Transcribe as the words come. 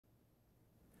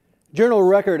Journal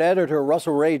Record editor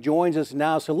Russell Ray joins us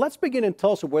now. So let's begin in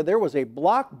Tulsa, where there was a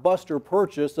blockbuster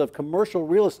purchase of commercial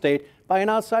real estate by an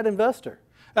outside investor.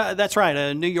 That's right.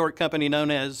 A New York company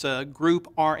known as Group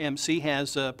RMC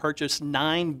has purchased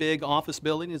 9 big office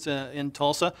buildings in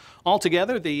Tulsa.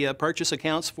 Altogether, the purchase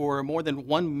accounts for more than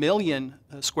 1 million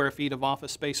square feet of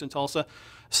office space in Tulsa.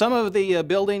 Some of the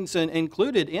buildings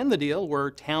included in the deal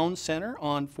were Town Center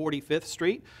on 45th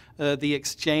Street, the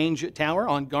Exchange Tower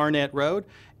on Garnett Road,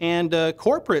 and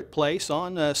Corporate Place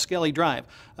on Skelly Drive.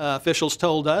 Officials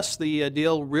told us the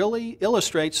deal really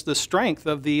illustrates the strength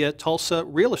of the Tulsa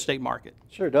real estate market.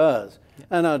 Sure does.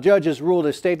 And judges ruled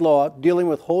a state law dealing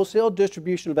with wholesale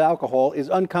distribution of alcohol is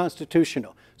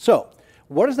unconstitutional. So,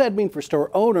 what does that mean for store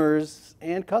owners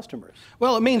and customers?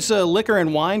 Well, it means liquor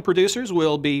and wine producers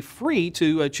will be free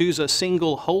to choose a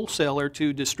single wholesaler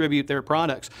to distribute their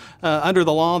products. Under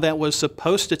the law that was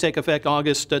supposed to take effect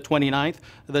August 29th,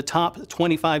 the top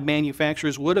 25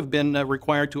 manufacturers would have been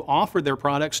required to offer their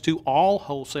products to all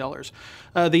wholesalers.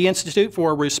 The Institute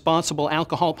for Responsible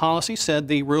Alcohol Policy said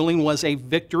the ruling was a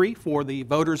victory for the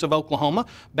voters of Oklahoma.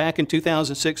 Back in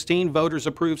 2016, voters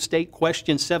approved State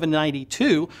Question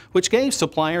 792, which gave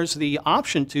suppliers the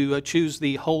option to choose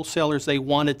the wholesalers they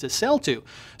wanted to sell to.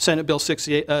 Senate Bill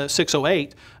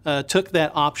 608 took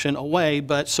that option away,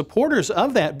 but supporters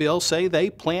of that bill say they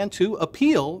plan to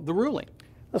appeal the ruling.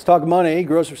 Let's talk money.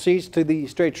 Gross receipts to the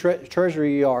state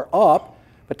treasury are up,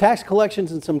 but tax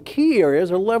collections in some key areas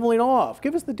are leveling off.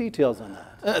 Give us the details on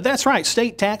that. That's right.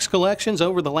 State tax collections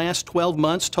over the last 12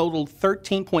 months totaled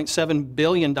 $13.7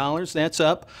 billion. That's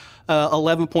up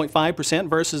 11.5%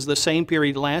 versus the same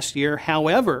period last year.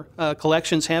 However,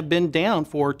 collections have been down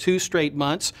for 2 straight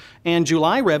months, and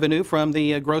July revenue from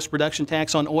the gross production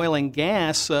tax on oil and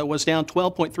gas was down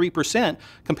 12.3%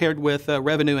 compared with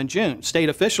revenue in June. State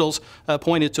officials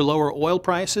pointed to lower oil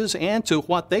prices and to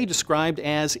what they described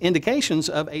as indications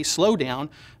of a slowdown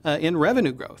in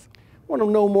revenue growth. Want to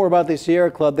know more about the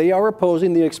Sierra Club? They are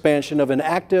opposing the expansion of an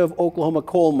active Oklahoma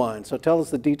coal mine. So tell us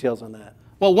the details on that.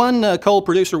 Well, one coal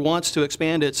producer wants to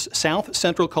expand its South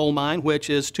Central coal mine, which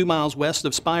is 2 miles west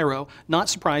of Spiro. Not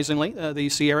surprisingly, the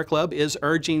Sierra Club is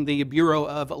urging the Bureau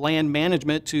of Land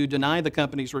Management to deny the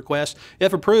company's request.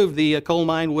 If approved, the coal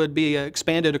mine would be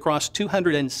expanded across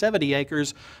 270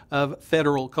 acres of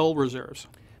federal coal reserves.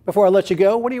 Before I let you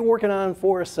go, what are you working on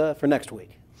for us for next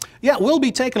week? Yeah, we'll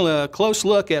be taking a close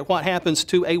look at what happens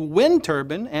to a wind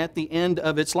turbine at the end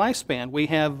of its lifespan. We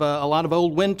have a lot of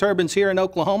old wind turbines here in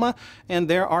Oklahoma, and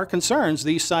there are concerns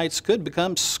these sites could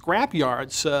become scrap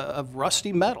yards of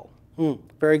rusty metal.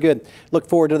 Very good. Look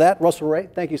forward to that. Russell Ray,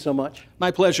 thank you so much. My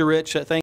pleasure, Rich. Thank